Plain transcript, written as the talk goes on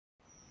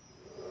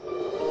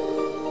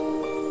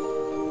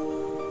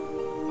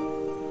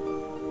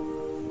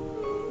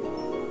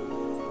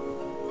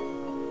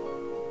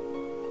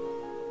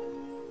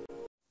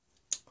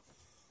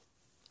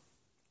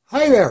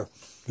Hi there,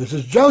 this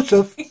is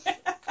Joseph.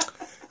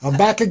 I'm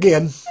back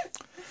again.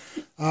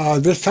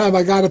 This time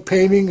I got a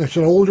painting. It's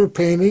an older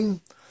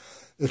painting.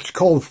 It's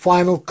called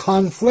Final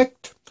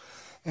Conflict.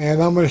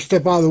 And I'm going to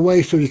step out of the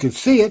way so you can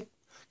see it,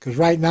 because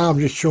right now I'm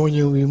just showing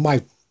you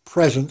my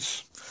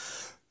presents.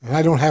 And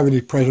I don't have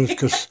any presents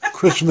because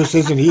Christmas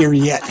isn't here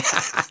yet.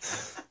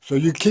 So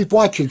you keep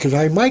watching, because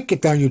I might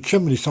get down your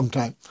chimney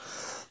sometime.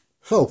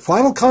 So,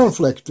 Final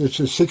Conflict. It's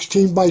a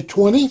 16 by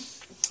 20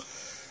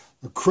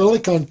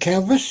 acrylic on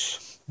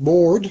canvas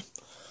board.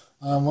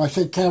 When I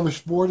say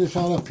canvas board, it's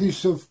on a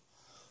piece of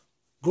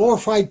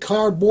glorified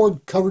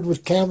cardboard covered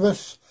with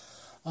canvas.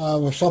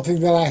 Was something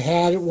that I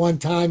had at one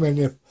time, and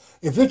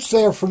if it's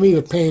there for me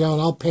to paint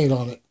on, I'll paint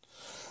on it.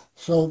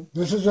 So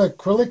this is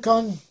acrylic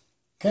on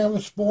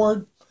canvas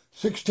board,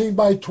 16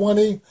 by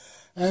 20,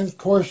 and of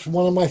course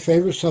one of my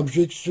favorite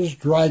subjects is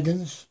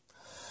dragons,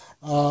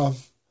 and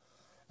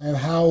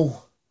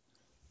how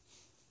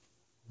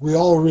we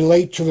all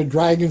relate to the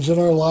dragons in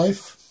our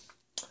life.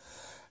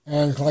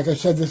 And like I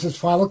said, this is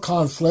Final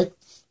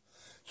Conflict,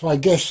 so I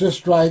guess this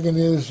dragon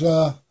is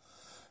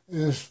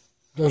there's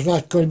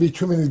not going to be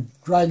too many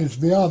dragons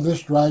beyond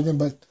this dragon,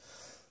 but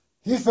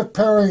he's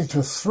preparing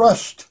to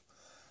thrust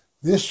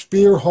this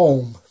spear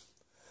home.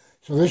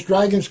 So this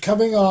dragon's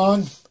coming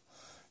on,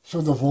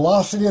 so the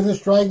velocity of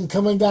this dragon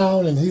coming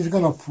down, and he's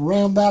going to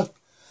ram that,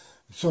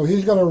 so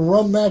he's going to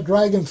run that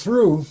dragon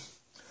through.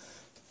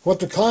 What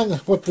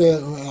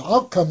the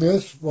outcome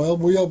is, well,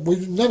 we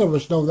none of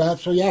us know that,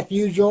 so you have to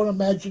use your own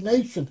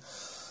imagination.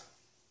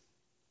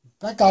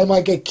 That guy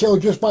might get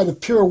killed just by the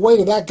pure weight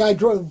of that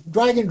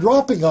dragon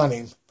dropping on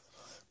him,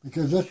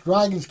 because this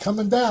dragon's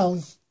coming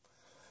down.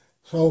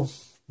 So,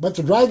 but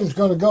the dragon's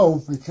going to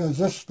go, because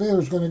this spear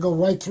is going to go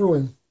right through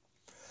him.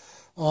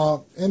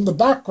 In the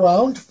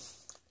background,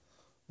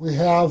 we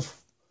have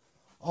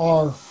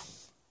our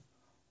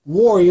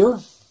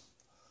warrior,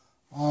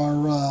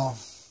 our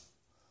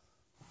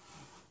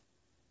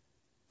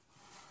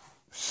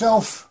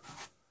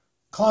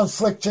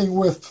self-conflicting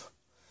with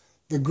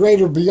the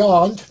greater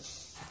beyond,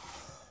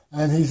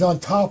 and he's on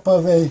top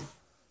of a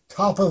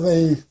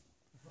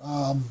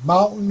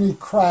mountainy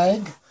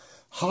crag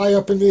high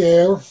up in the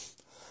air,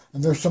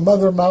 and there's some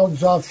other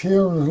mountains off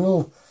here, and there's a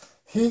little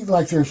heat,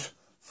 like there's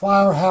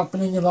fire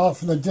happening and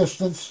off in the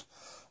distance,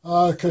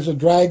 because the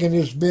dragon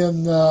has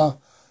been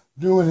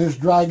doing his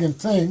dragon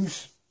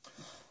things.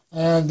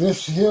 And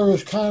this here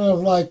is kind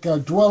of like a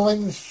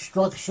dwelling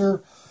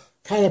structure,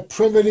 kind of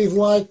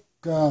primitive-like,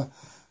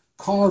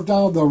 carved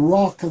out of the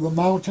rock of the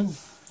mountain.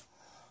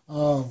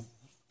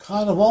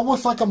 Kind of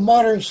almost like a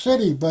modern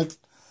city, but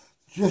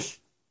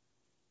just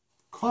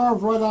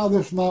carved right out of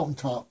this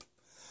mountaintop.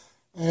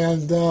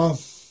 And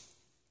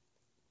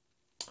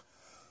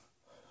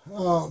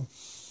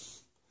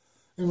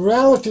in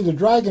reality, the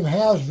dragon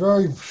has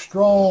very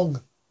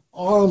strong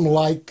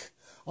arm-like,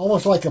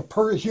 almost like a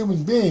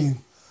human being.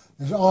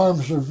 His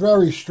arms are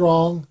very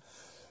strong.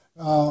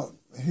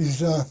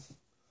 He's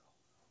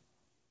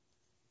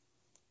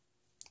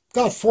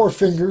got 4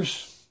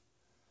 fingers.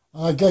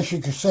 I guess you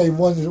could say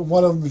one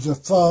of them is a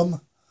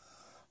thumb.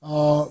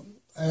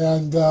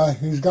 And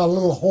he's got a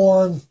little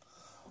horn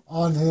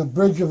on the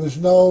bridge of his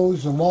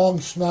nose, a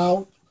long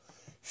snout,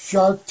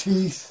 sharp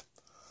teeth,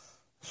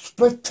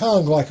 split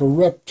tongue like a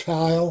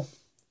reptile.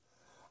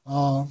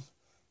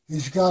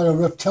 He's got a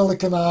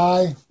reptilian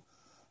eye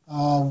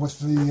with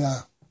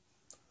the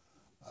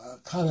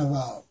kind of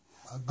a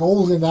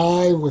golden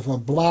eye with a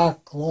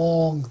black,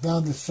 long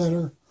down the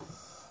center.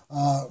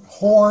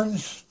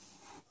 Horns.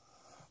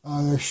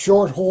 They're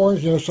short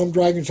horns. You know, some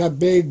dragons have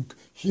big,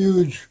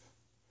 huge.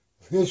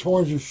 His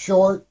horns are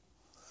short.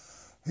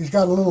 He's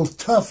got a little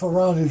tuft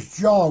around his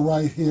jaw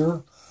right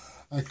here.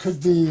 It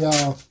could be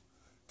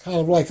kind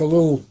of like a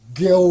little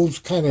gills,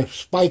 kind of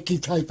spiky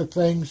type of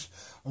things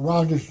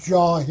around his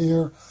jaw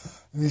here.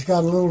 And he's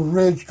got a little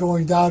ridge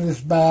going down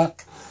his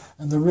back,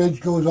 and the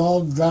ridge goes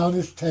all down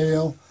his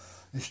tail.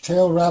 His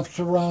tail wraps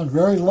around,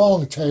 very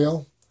long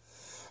tail.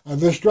 And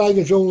this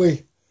dragon's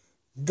only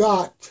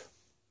got,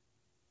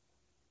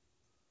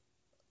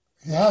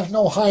 he has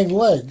no hind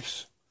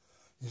legs.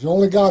 He's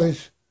only got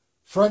his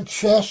front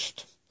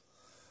chest,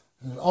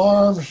 his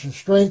arms and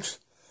strength.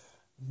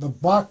 The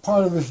back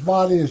part of his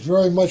body is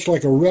very much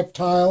like a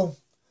reptile.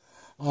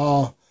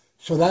 So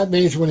that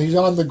means when he's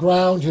on the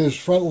ground, his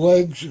front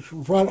legs,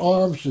 front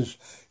arms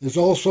is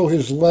also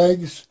his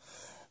legs.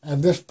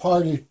 And this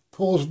part he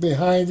pulls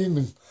behind him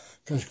and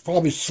can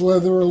probably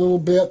slither a little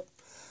bit,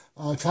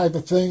 type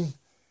of thing.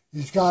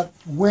 He's got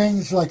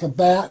wings like a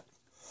bat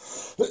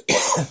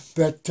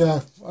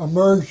that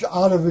emerge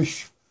out of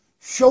his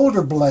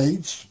shoulder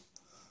blades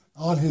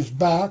on his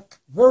back.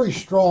 Very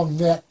strong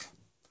neck,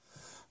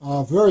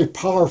 very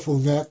powerful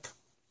neck.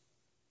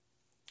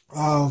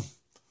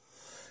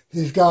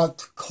 He's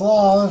got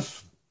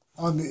claws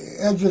on the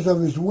edges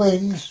of his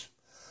wings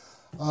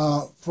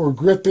for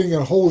gripping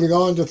and holding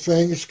on to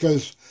things,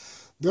 because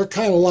they're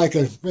kind of like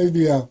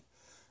maybe a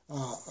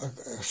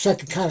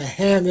second kind of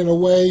hand in a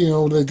way. You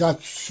know, they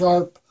got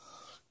sharp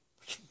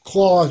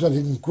claws that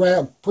he can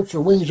grab, put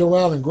your wings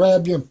around and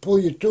grab you and pull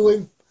you to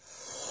him,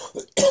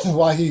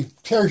 while he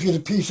tears you to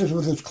pieces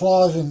with his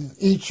claws and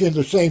eats you at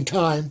the same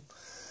time.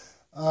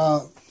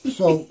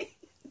 So,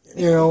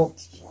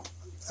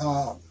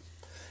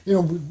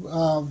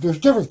 there's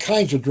different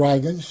kinds of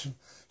dragons.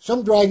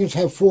 Some dragons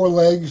have 4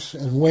 legs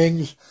and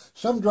wings.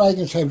 Some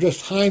dragons have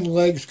just hind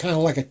legs, kind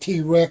of like a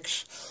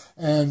T-Rex,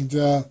 and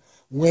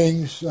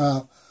wings.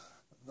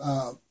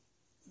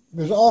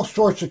 There's all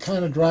sorts of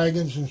kind of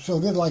dragons, and so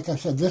then, like I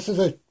said, this is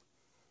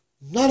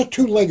not a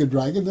 2-legged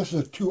dragon. This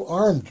is a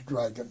 2-armed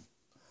dragon,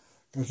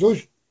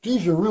 because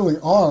these are really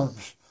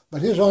arms,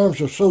 but his arms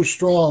are so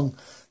strong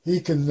he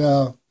can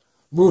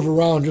move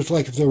around just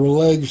like if they were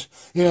legs.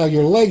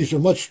 Your legs are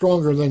much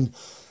stronger than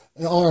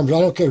arms. I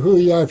don't care who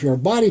you are. If you're a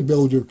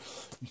bodybuilder,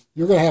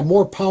 you're going to have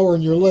more power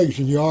in your legs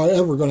than you are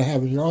ever going to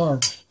have in your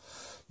arms.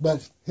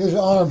 But his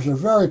arms are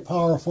very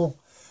powerful,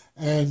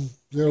 and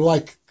they're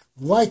like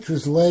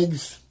his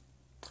legs.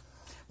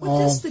 What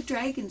does the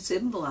dragon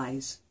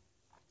symbolize?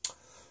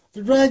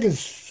 The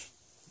dragons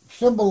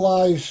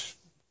symbolize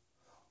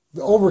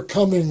the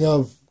overcoming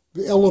of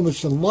the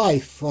elements in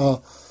life.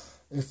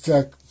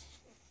 It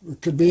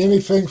could be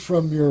anything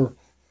from your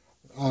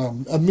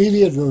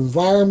immediate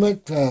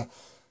environment.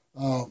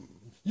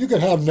 You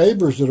could have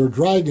neighbors that are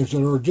dragons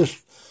that are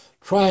just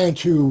trying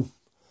to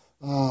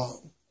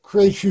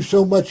create you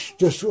so much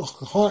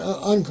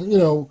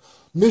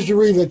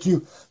misery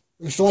that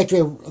it's like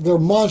they're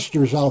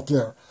monsters out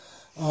there.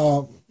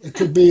 It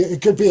could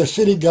be a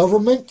city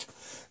government.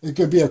 It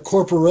could be a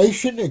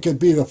corporation. It could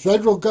be the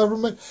federal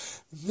government.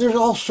 There's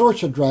all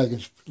sorts of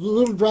dragons,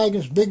 little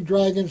dragons, big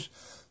dragons,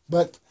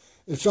 but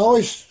it's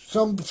always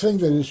something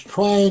that is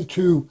trying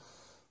to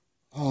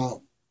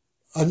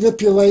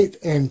manipulate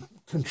and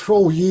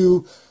control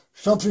you,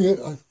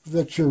 something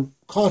that you're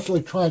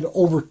constantly trying to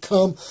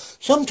overcome.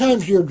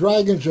 Sometimes your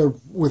dragons are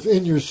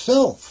within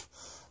yourself,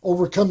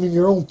 overcoming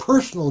your own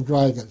personal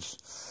dragons.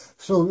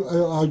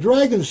 So a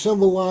dragon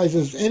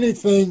symbolizes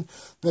anything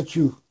that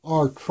you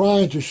are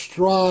trying to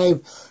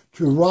strive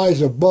to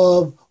rise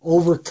above,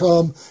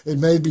 overcome. It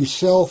may be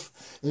self,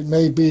 it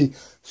may be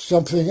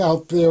something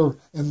out there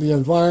in the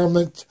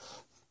environment,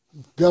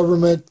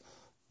 government,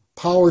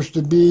 powers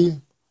to be,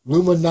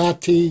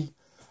 Illuminati,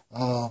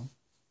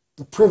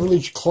 the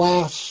privileged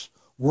class,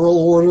 world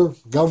order,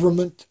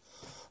 government,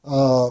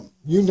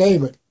 you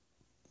name it.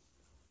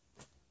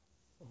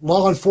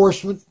 Law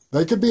enforcement,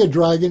 they could be a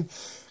dragon,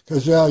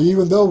 because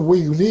even though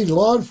we need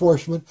law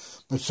enforcement,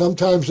 but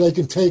sometimes they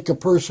can take a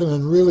person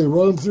and really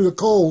run them through the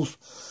coals,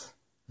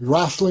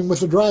 wrestling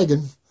with a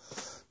dragon.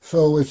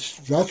 So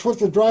that's what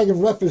the dragon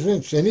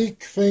represents,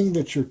 anything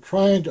that you're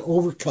trying to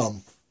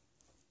overcome.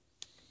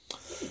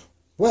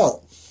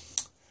 Well,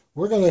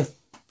 we're going to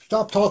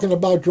stop talking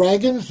about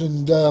dragons,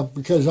 and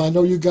because I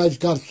know you guys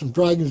got some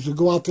dragons to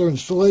go out there and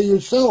slay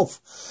yourself.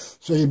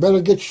 So you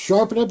better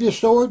sharpen up your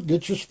sword,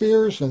 get your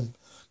spears, and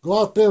go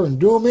out there and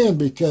do them in,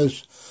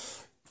 because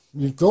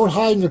you don't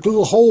hide in a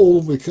little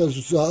hole,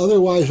 because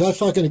otherwise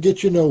that's not going to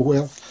get you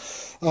nowhere.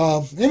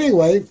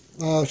 Anyway,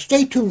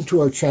 stay tuned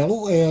to our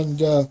channel,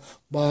 and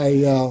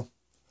by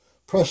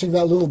pressing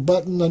that little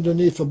button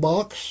underneath the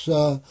box,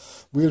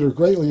 we would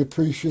greatly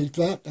appreciate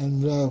that,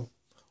 and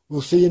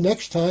we'll see you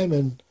next time,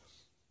 and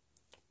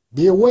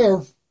be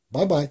aware.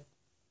 Bye-bye.